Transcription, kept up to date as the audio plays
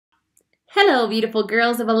Hello, beautiful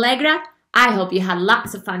girls of Allegra. I hope you had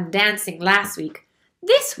lots of fun dancing last week.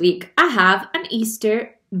 This week, I have an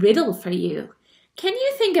Easter riddle for you. Can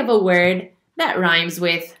you think of a word that rhymes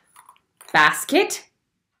with basket?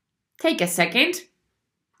 Take a second.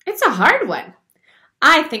 It's a hard one.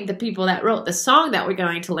 I think the people that wrote the song that we're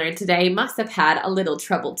going to learn today must have had a little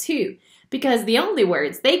trouble too, because the only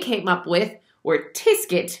words they came up with were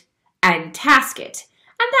Tisket and Tasket,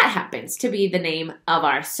 and that happens to be the name of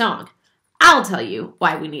our song. I'll tell you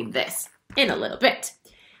why we need this in a little bit.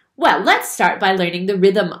 Well, let's start by learning the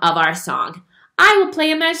rhythm of our song. I will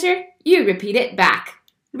play a measure, you repeat it back.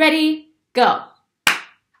 Ready, go.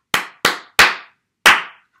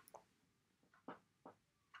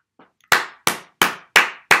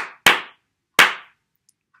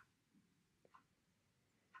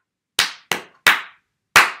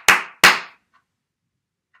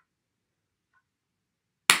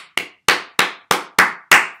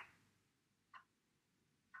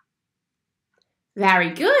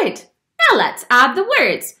 Very good. Now let's add the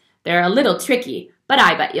words. They're a little tricky, but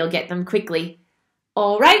I bet you'll get them quickly.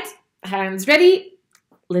 All right, hands ready,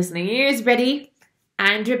 listening ears ready,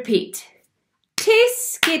 and repeat.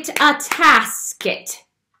 Tisket a tasket.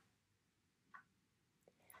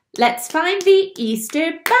 Let's find the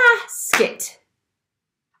Easter basket.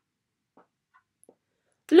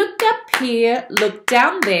 Look up here, look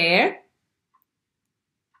down there.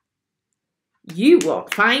 You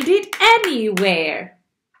won't find it anywhere.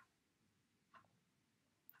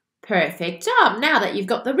 Perfect job. Now that you've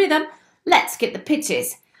got the rhythm, let's get the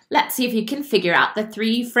pitches. Let's see if you can figure out the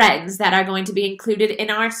three friends that are going to be included in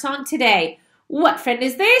our song today. What friend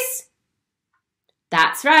is this?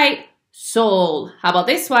 That's right, Sol. How about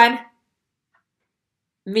this one?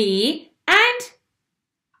 Mi and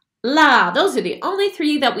La. Those are the only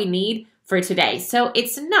three that we need for today, so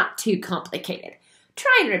it's not too complicated.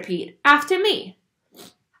 Try and repeat after me.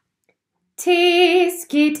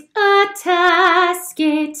 Tisket a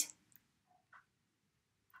tasket.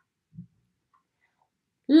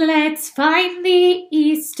 Let's find the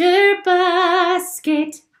Easter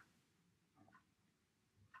basket.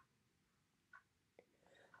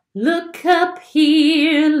 Look up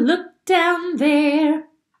here, look down there.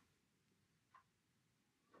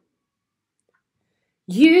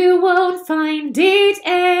 You won't find it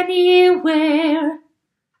anywhere.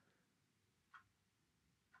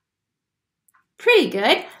 Pretty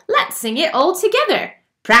good. Let's sing it all together.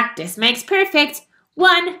 Practice makes perfect.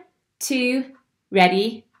 1, 2,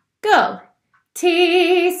 ready, go.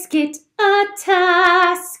 Tisket a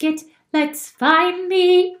tasket. Let's find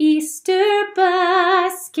the Easter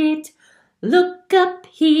basket. Look up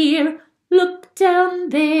here, look down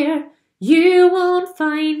there. You won't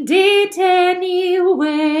find it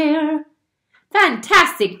anywhere.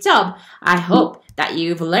 Fantastic job! I hope that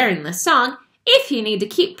you've learned the song. If you need to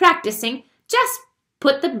keep practicing, just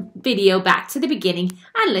put the video back to the beginning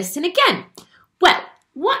and listen again. Well,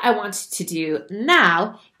 what I want to do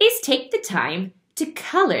now is take the time to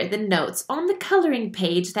color the notes on the coloring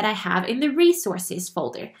page that I have in the resources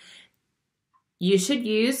folder. You should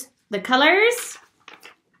use the colors.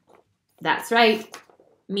 That's right.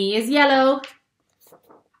 Mi is yellow,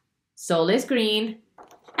 Sol is green,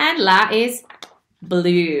 and La is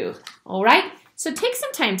blue. All right, so take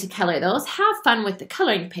some time to color those, have fun with the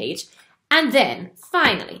coloring page, and then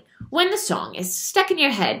finally, when the song is stuck in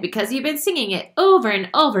your head because you've been singing it over and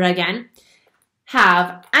over again,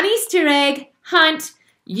 have an Easter egg hunt.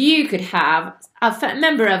 You could have a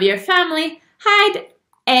member of your family hide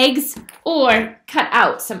eggs or cut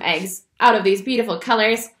out some eggs out of these beautiful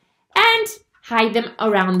colors and hide them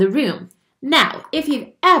around the room. Now, if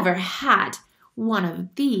you've ever had one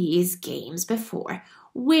of these games before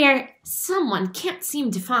where someone can't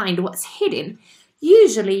seem to find what's hidden,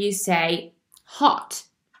 usually you say hot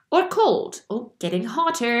or cold. Oh, getting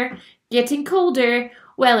hotter, getting colder.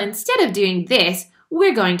 Well, instead of doing this,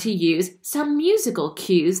 we're going to use some musical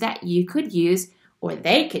cues that you could use or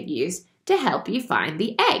they could use to help you find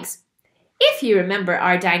the eggs. If you remember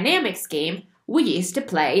our dynamics game, we used to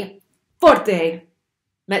play forte,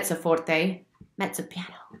 mezzo forte, mezzo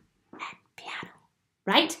piano, and piano,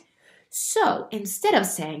 right? So instead of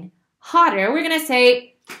saying hotter, we're going to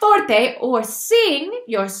say forte or sing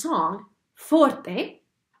your song forte.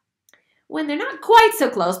 When they're not quite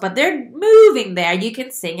so close, but they're moving there, you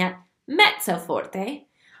can sing it mezzo forte.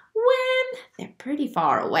 When they're pretty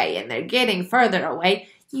far away and they're getting further away,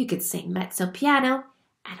 you could sing mezzo piano.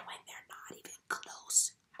 And when they're not even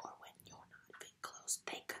close, or when you're not even close,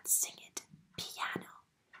 they could sing it piano.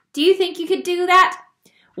 Do you think you could do that?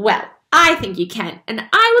 Well, I think you can, and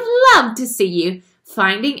I would love to see you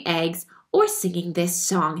finding eggs or singing this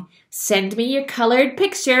song. Send me your colored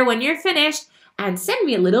picture when you're finished and send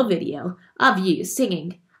me a little video of you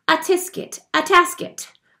singing a tisket, a tasket.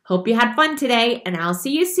 Hope you had fun today, and I'll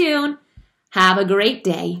see you soon. Have a great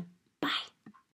day.